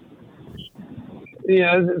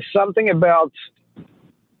 Something about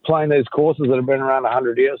playing these courses that have been around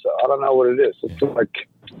 100 years. I don't know what it is. It's like,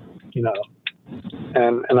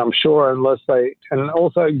 and I'm sure and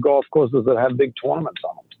also golf courses that have big tournaments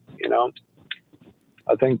on them,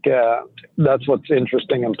 I think that's what's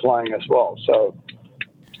interesting in playing as well. So,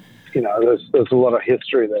 there's a lot of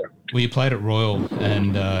history there. Well, you played at Royal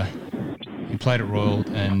and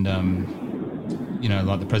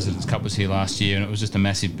like the President's Cup was here last year, and it was just a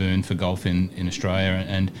massive boon for golf in Australia.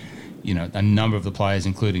 And a number of the players,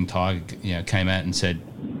 including Tiger, came out and said,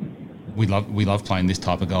 "We love playing this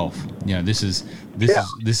type of golf. This is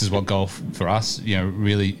what golf for us,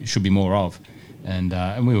 really should be more of." And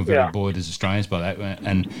we were very buoyed as Australians by that.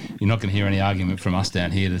 And you're not going to hear any argument from us down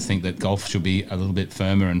here to think that golf should be a little bit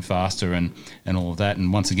firmer and faster and all of that.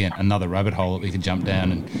 And once again, another rabbit hole that we could jump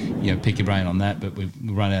down and pick your brain on that, but we've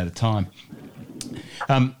run out of time.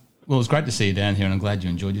 Well, it was great to see you down here, and I'm glad you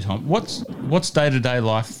enjoyed your time. What's day-to-day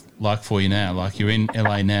life like for you now? Like, you're in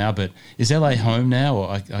LA now, but is LA home now? Or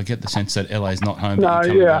I get the sense that LA is not home. No,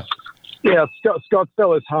 yeah. Yeah,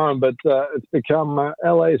 Scottsdale is home, but it's become,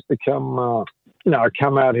 LA's become, I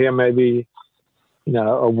come out here maybe,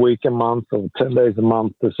 a week a month or 10 days a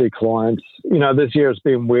month to see clients. This year it's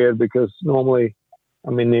been weird because normally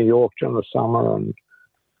I'm in New York during the summer, and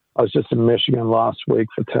I was just in Michigan last week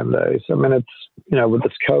for 10 days. I mean, it's, with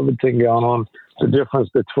this COVID thing going on, the difference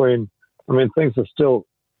between, things are still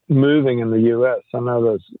moving in the US. I know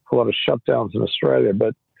there's a lot of shutdowns in Australia,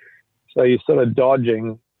 but so you're sort of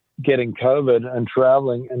dodging getting COVID and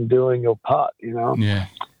traveling and doing your part, Yeah.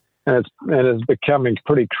 And it's becoming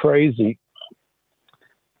pretty crazy.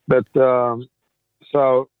 But, I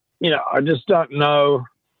just don't know,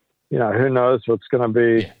 who knows what's going to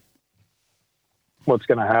be, what's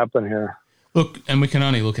going to happen here. Look, and we can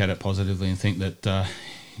only look at it positively and think that,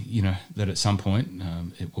 that at some point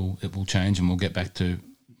it will change and we'll get back to,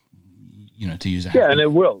 to use it. Yeah, and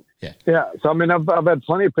it will. Yeah. Yeah. So, I've had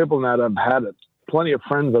plenty of people now that have had it, plenty of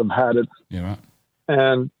friends that have had it. Yeah, right.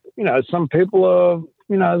 And, some people are,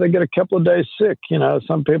 they get a couple of days sick,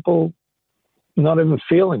 some people not even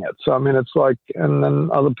feeling it. So, it's like, and then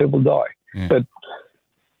other people die. Yeah. But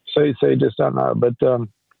so you just don't know. But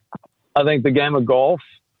I think the game of golf,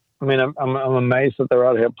 I'm amazed that they're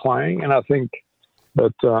out here playing. And I think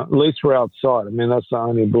that at least we're outside. That's the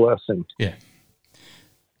only blessing. Yeah.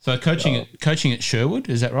 So coaching at Sherwood,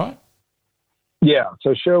 is that right? Yeah.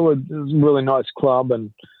 So Sherwood is a really nice club.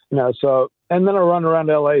 And, and then I run around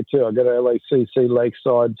LA too. I go to LACC,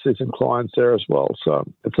 Lakeside, see some clients there as well. So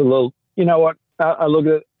it's a little, I look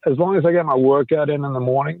at it, as long as I get my workout in the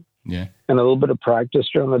morning, and a little bit of practice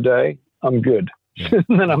during the day, I'm good. Yeah.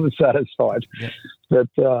 And then I'm satisfied. Yeah. But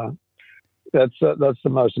that's the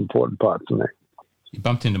most important part for me. You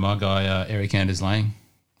bumped into my guy Eric Anders Lang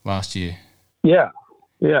last year. Yeah.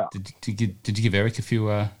 Did you give Eric a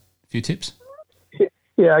few tips?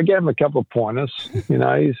 Yeah, I gave him a couple of pointers.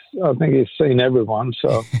 I think he's seen everyone,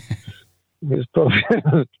 so he's probably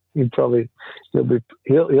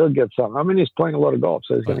he'll get something. He's playing a lot of golf,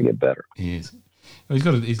 so he's going to get better. He is. Well,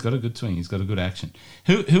 he's got a good swing. He's got a good action.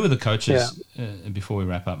 Who are the coaches? Before we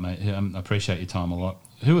wrap up, mate, I appreciate your time a lot.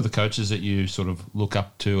 Who are the coaches that you sort of look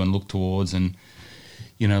up to and look towards, and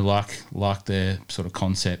like their sort of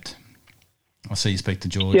concept? I see you speak to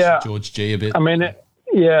George G a bit.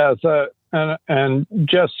 So and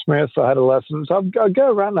Jeff Smith, I had a lesson. So I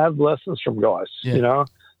go around and have lessons from guys,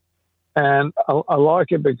 and I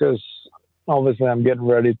like it because obviously I'm getting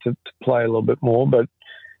ready to play a little bit more, but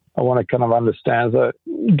I want to kind of understand that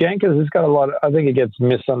Gankers has got a lot. I think he gets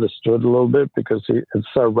misunderstood a little bit because it's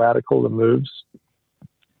so radical, the moves.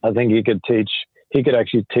 I think he could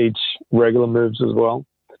actually teach regular moves as well.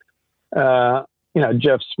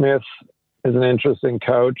 Jeff Smith is an interesting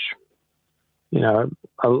coach.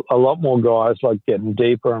 A lot more guys like getting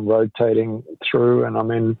deeper and rotating through. And I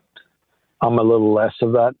mean, I'm a little less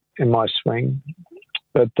of that in my swing.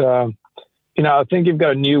 But, I think you've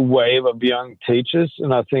got a new wave of young teachers.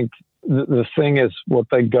 And I think the thing is what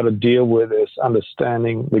they've got to deal with is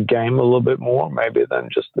understanding the game a little bit more, maybe than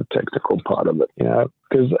just the technical part of it,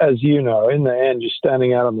 because as you know, in the end, you're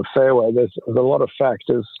standing out on the fairway. There's a lot of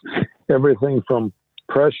factors, everything from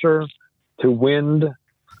pressure to wind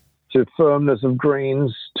to firmness of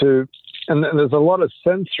greens and there's a lot of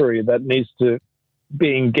sensory that needs to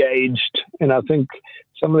be engaged. And I think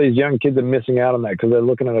some of these young kids are missing out on that because they're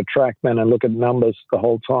looking at a TrackMan and look at numbers the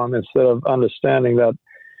whole time instead of understanding that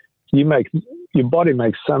your body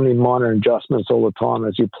makes so many minor adjustments all the time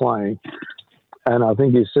as you're playing. And I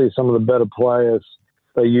think you see some of the better players,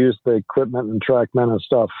 they use the equipment and TrackMan and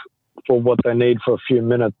stuff for what they need for a few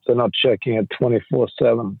minutes. They're not checking it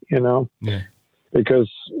 24/7, Yeah. Because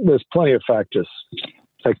there's plenty of factors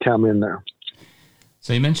that come in there.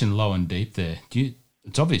 So you mentioned low and deep there.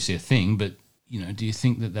 It's obviously a thing, but do you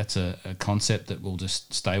think that that's a concept that will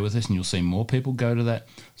just stay with us and you'll see more people go to that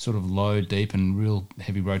sort of low, deep and real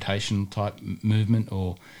heavy rotation type movement,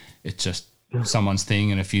 or it's just someone's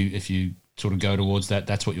thing and if you sort of go towards that,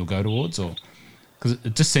 that's what you'll go towards? Or because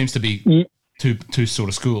it just seems to be two sort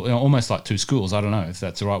of school, almost like two schools. I don't know if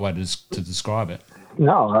that's the right way to describe it.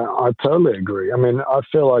 No, I totally agree. I mean, I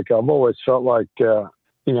feel like I've always felt like,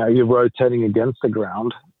 you're rotating against the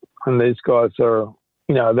ground and these guys are,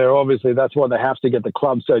 they're obviously, that's why they have to get the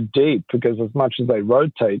club so deep because as much as they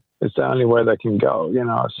rotate, it's the only way they can go,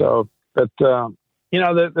 So, but,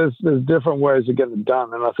 there's different ways of getting it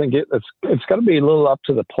done. And I think it's got to be a little up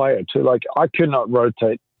to the player too. Like I could not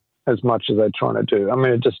rotate as much as they're trying to do. I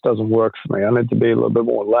mean, it just doesn't work for me. I need to be a little bit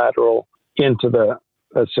more lateral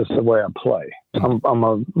that's just the way I play. I'm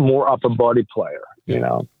a more upper body player,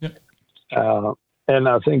 Yep. And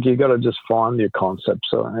I think you got to just find your concepts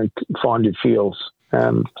and find your feels.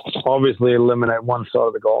 And obviously eliminate one side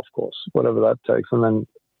of the golf course, whatever that takes. And then,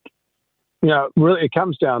 really it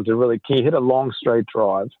comes down to can you hit a long straight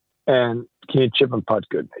drive and can you chip and putt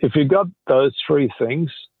good? If you've got those three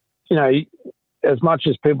things, as much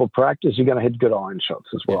as people practice, you're going to hit good iron shots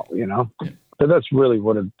as well, But that's really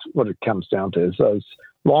what it comes down to is those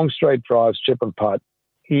long straight drives, chip and putt.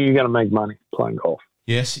 You're going to make money playing golf.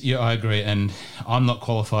 Yes, yeah, I agree. And I'm not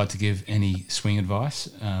qualified to give any swing advice,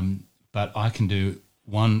 but I can do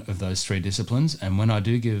one of those three disciplines. And when I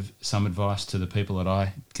do give some advice to the people that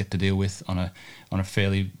I get to deal with on a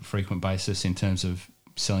fairly frequent basis in terms of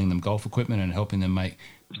selling them golf equipment and helping them make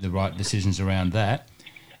the right decisions around that,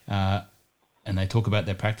 and they talk about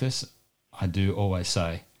their practice, I do always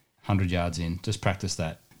say 100 yards in, just practice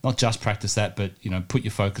that. Not just practice that, but, put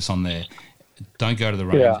your focus on there. Don't go to the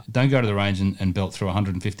range. Yeah. Don't go to the range and belt through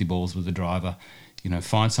 150 balls with a driver.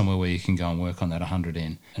 Find somewhere where you can go and work on that 100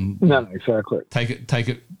 in. And no, exactly. Take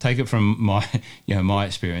it from my my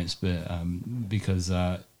experience, but because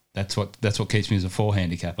that's what keeps me as a 4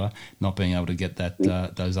 handicapper, not being able to get that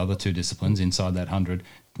those other two disciplines inside that 100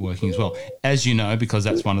 working as well. As you know, because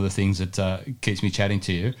that's one of the things that keeps me chatting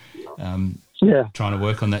to you. Trying to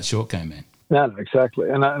work on that short game, man. No,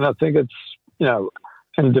 exactly. And I think it's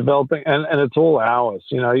and developing, and it's all hours.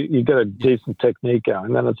 You get a decent technique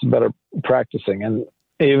going, then it's better practicing. And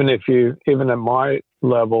even at my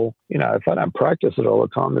level, if I don't practice it all the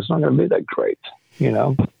time, it's not going to be that great.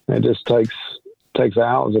 It just takes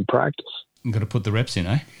hours of practice. You've got to put the reps in,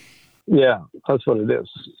 eh? Yeah, that's what it is.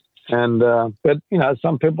 And but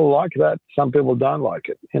some people like that, some people don't like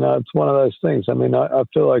it. It's one of those things. I mean, I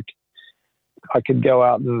feel like I could go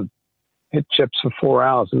out and hit chips for 4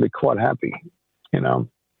 hours and be quite happy.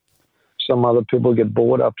 Some other people get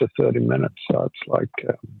bored after 30 minutes. So it's like,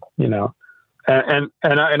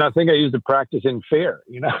 and I think I used to practice in fear,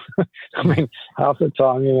 I mean, half the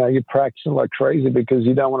time, you're practicing like crazy because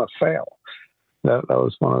you don't want to fail. That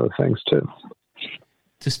was one of the things too.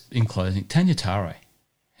 Just in closing, Tanya Tare,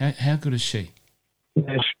 how good is she?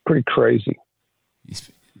 Yeah, she's pretty crazy.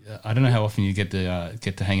 I don't know how often you get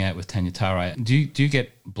to hang out with Tanya Tare. Do you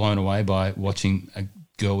get blown away by watching a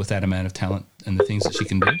girl with that amount of talent and the things that she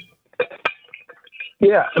can do?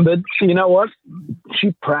 Yeah, but you know what?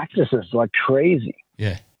 She practices like crazy.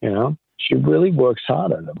 Yeah. She really works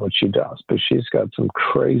hard at it, what she does, but she's got some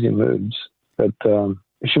crazy moves that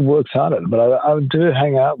she works hard at it. But I do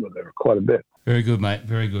hang out with her quite a bit. Very good, mate.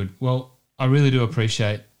 Very good. Well, I really do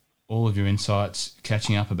appreciate all of your insights,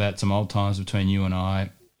 catching up about some old times between you and I,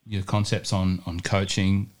 your concepts on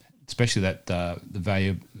coaching, especially that the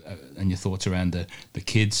value and your thoughts around the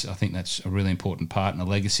kids. I think that's a really important part and a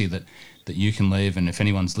legacy that that you can leave. And if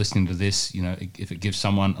anyone's listening to this, you know, if it gives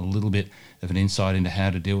someone a little bit of an insight into how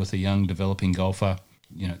to deal with a young developing golfer,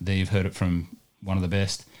 you know, there you've heard it from one of the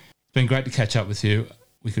best. It's been great to catch up with you.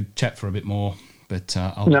 We could chat for a bit more, but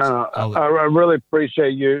I really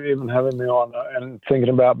appreciate you even having me on and thinking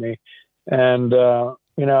about me. And,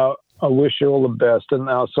 you know, I wish you all the best. And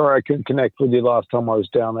now, sorry I couldn't connect with you last time I was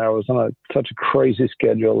down there. I was on such a crazy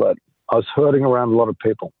schedule that I was hurting around a lot of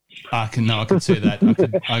people. I can see that.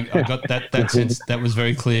 I got that sense. That was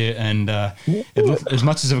very clear. And it looked, as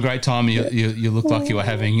much as a great time you looked like you were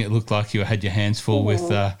having, it looked like you had your hands full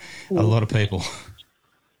with a lot of people.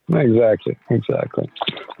 Exactly.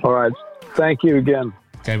 All right. Thank you again.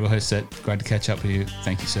 Gabriel HJERTSTEDT, great to catch up with you.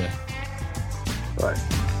 Thank you, sir.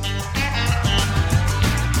 Bye.